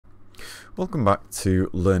Welcome back to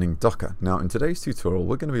Learning Docker. Now in today's tutorial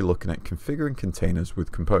we're going to be looking at configuring containers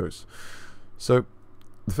with Compose. So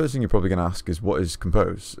the first thing you're probably going to ask is, what is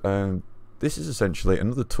Compose? This is essentially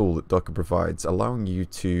another tool that Docker provides, allowing you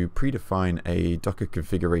to predefine a Docker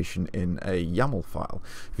configuration in a YAML file.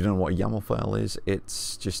 If you don't know what a YAML file is,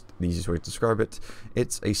 it's just the easiest way to describe it.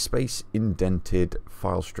 It's a space indented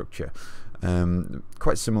file structure.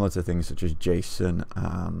 Quite similar to things such as JSON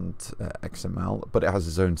and XML, but it has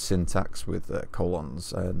its own syntax with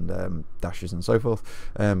colons and dashes and so forth,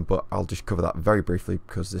 but I'll just cover that very briefly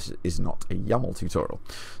because this is not a YAML tutorial.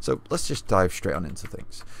 So let's just dive straight on into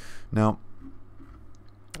things. Now,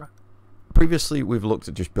 previously we've looked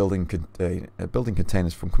at just building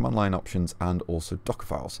containers from command line options and also Docker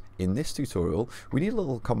files. In this tutorial we need a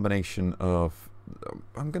little combination of,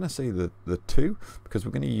 I'm going to say the two, because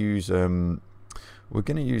we're going to use a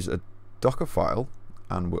Docker file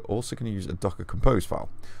and we're also going to use a Docker Compose file.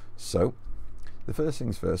 So the first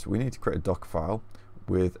things first, we need to create a Docker file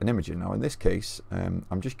with an image in. Now in this case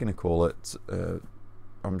I'm just going to call it use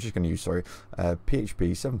PHP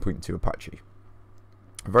 7.2 Apache.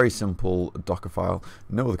 A very simple Docker file,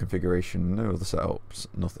 no other configuration, no other setups,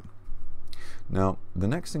 nothing. Now the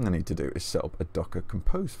next thing I need to do is set up a Docker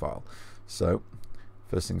Compose file. So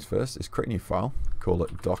first things first is create a new file, call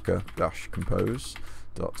it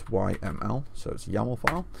docker-compose.yml, so it's a YAML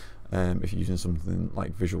file. If you're using something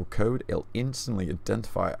like Visual Code, it'll instantly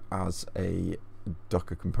identify it as a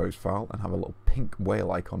Docker Compose file and have a little pink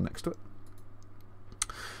whale icon next to it.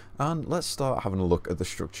 And let's start having a look at the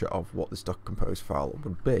structure of what this Docker Compose file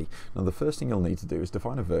would be. Now the first thing you'll need to do is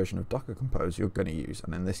define a version of Docker Compose you're going to use,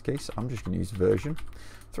 and in this case I'm just going to use version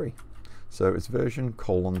 3. So it's version :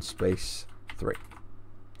 3.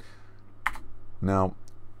 Now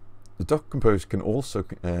the Docker Compose can also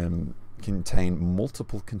contain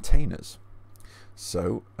multiple containers.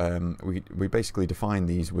 So we basically define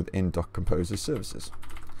these within Docker Compose as services.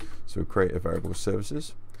 So we create a variable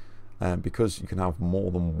services. Because you can have more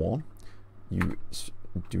than one, you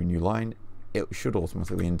do a new line, it should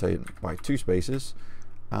automatically indent by 2 spaces,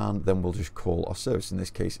 and then we'll just call our service. In this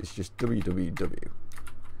case it's just www.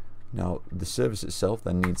 Now the service itself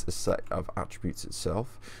then needs a set of attributes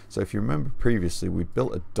itself. So if you remember previously, we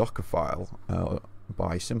built a Docker file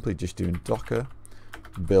by simply just doing docker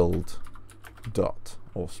build dot,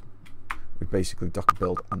 or we basically docker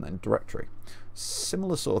build and then directory.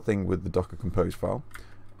 Similar sort of thing with the Docker Compose file.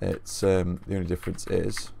 It's the only difference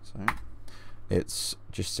is, it's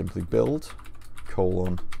just simply build :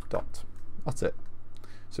 dot. That's it.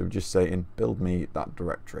 So we're just saying build me that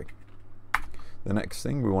directory. The next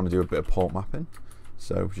thing, we want to do a bit of port mapping.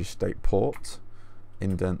 So just state port,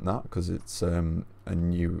 indent that because it's a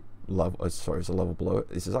new level. Sorry, it's a level below it.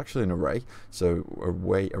 This is actually an array. So a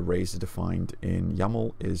way arrays are defined in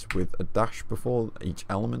YAML is with a dash before each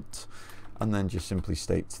element, and then just simply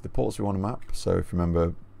states the ports we want to map. So if you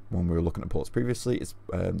remember, when we were looking at ports previously, it's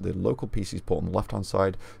the local PC's port on the left hand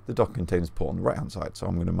side, the Docker containers port on the right hand side. So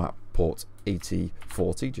I'm going to map port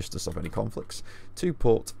 8040 just to stop any conflicts to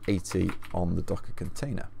port 80 on the Docker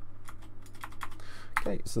container.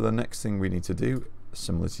 Okay, so the next thing we need to do,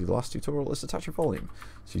 similar to the last tutorial, is attach a volume.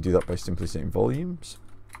 So you do that by simply saying volumes,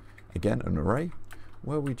 again an array,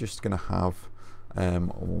 where we're just going to have,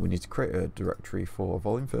 we need to create a directory for a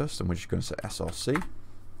volume first, and we're just going to say src.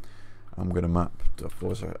 I'm going to map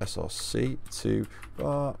src to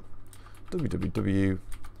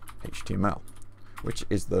www.html, which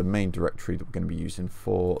is the main directory that we're going to be using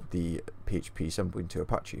for the PHP 7.2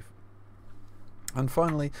 Apache. And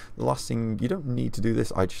finally, the last thing, you don't need to do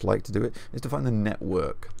this, I just like to do it, is define the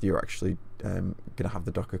network that you're actually going to have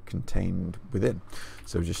the Docker contained within.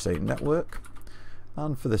 So just say network,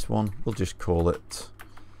 and for this one we'll just call it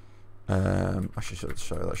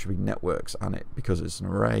sorry, that should be networks, and it, because it's an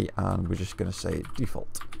array, and we're just going to say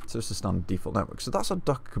default. So it's a standard default network. So that's a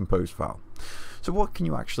Docker Compose file. So what can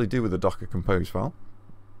you actually do with a Docker Compose file?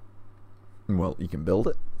 Well, you can build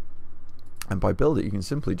it, and by build it you can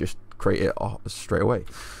simply just create it straight away.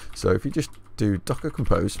 So if you just do Docker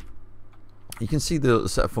Compose, you can see the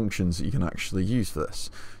set of functions that you can actually use for this.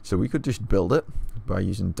 So we could just build it by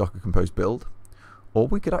using Docker Compose build, or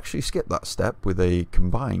we could actually skip that step with a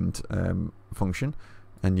combined function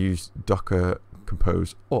and use Docker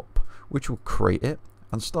Compose up, which will create it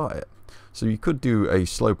and start it. So you could do a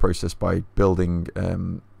slow process by building,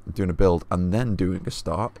 doing a build and then doing a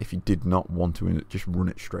start if you did not want to just run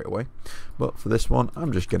it straight away. But for this one,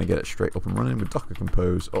 I'm just going to get it straight up and running with Docker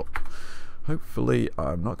Compose up. Hopefully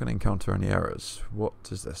I'm not going to encounter any errors. What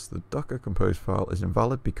is this? The Docker Compose file is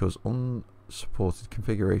invalid because unsupported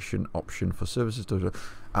configuration option for services.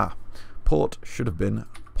 port should have been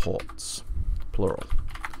ports, plural.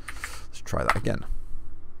 Let's try that again.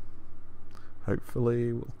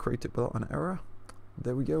 Hopefully we'll create it without an error.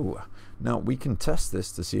 There we go. Now we can test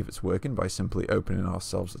this to see if it's working by simply opening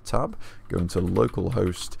ourselves a tab, going to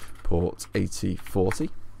localhost port 8040.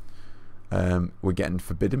 We're getting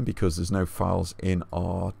forbidden because there's no files in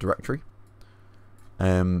our directory.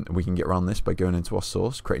 We can get around this by going into our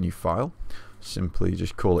source, create a new file. Simply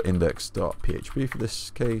just call it index.php for this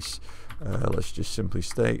case. Let's just simply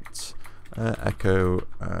state echo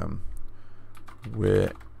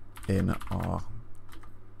we're in our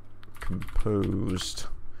composed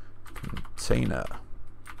container.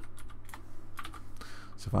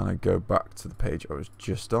 So if I go back to the page I was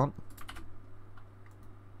just on,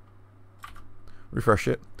 refresh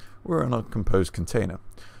it, we're in our composed container.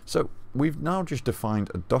 So we've now just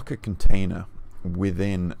defined a Docker container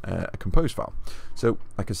within a compose file. So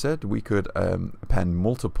like I said, we could append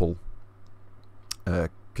multiple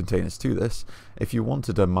containers to this. If you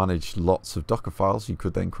wanted to manage lots of Docker files, you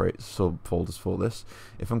could then create subfolders for this.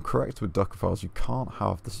 If I'm correct with Docker files, you can't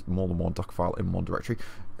have this more than one Docker file in one directory.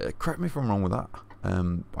 Correct me if I'm wrong with that.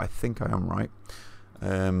 I think I am right.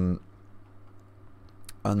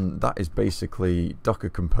 And that is basically Docker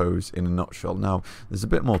Compose in a nutshell. Now there's a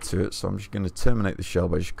bit more to it, so I'm just going to terminate the shell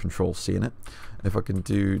by just Control-C in it. If I can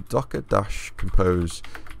do docker-compose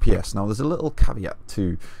ps. Now there's a little caveat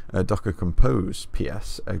to Docker Compose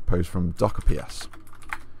ps opposed from Docker ps.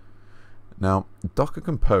 Now Docker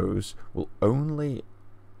Compose will only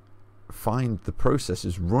find the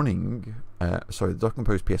processes running, the Docker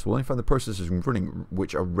Compose PS will only find the processes running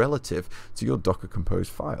which are relative to your Docker Compose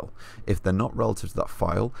file. If they're not relative to that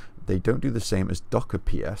file, they don't do the same as Docker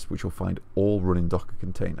PS, which will find all running Docker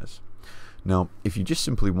containers. Now, if you just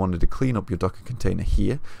simply wanted to clean up your Docker container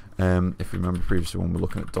here, if you remember previously when we were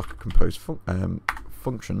looking at Docker Compose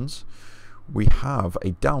functions, we have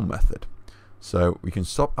a down method. So we can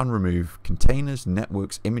stop and remove containers,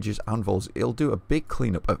 networks, images, and vols. It'll do a big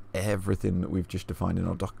cleanup of everything that we've just defined in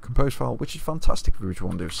our Docker Compose file, which is fantastic if we just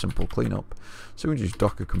want to do a simple cleanup. So we just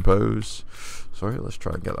Docker Compose, let's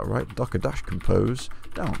try and get that right, Docker-compose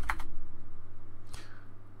down.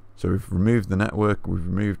 So we've removed the network, we've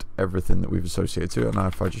removed everything that we've associated to it. Now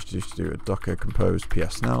if I just do a Docker Compose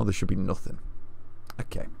PS now, there should be nothing.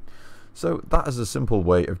 Okay. So that is a simple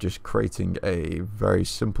way of just creating a very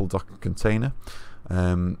simple Docker container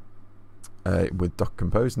with Docker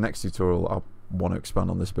Compose. Next tutorial I'll want to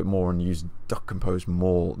expand on this a bit more and use Docker Compose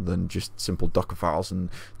more than just simple Docker files and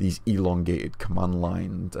these elongated command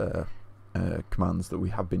line commands that we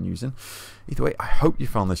have been using. Either way, I hope you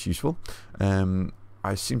found this useful.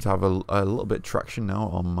 I seem to have a little bit of traction now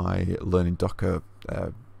on my learning Docker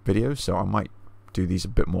videos, so I might do these a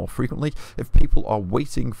bit more frequently. If people are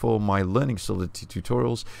waiting for my learning Solidity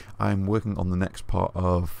tutorials, I'm working on the next part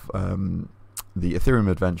of the Ethereum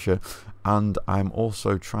adventure, and I'm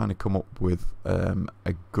also trying to come up with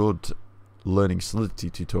a good learning Solidity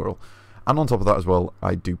tutorial. And on top of that as well,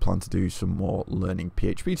 I do plan to do some more learning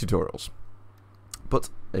PHP tutorials. But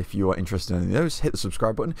if you are interested in any of those, hit the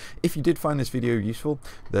subscribe button. If you did find this video useful,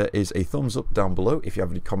 there is a thumbs up down below. If you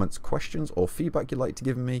have any comments, questions, or feedback you'd like to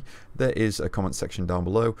give me, there is a comment section down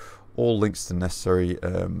below. All links to necessary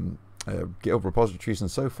GitHub repositories and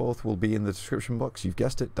so forth will be in the description box. You've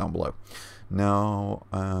guessed it, down below. Now,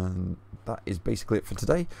 that is basically it for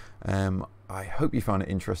today. I hope you found it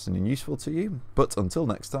interesting and useful to you. But until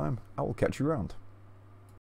next time, I will catch you around.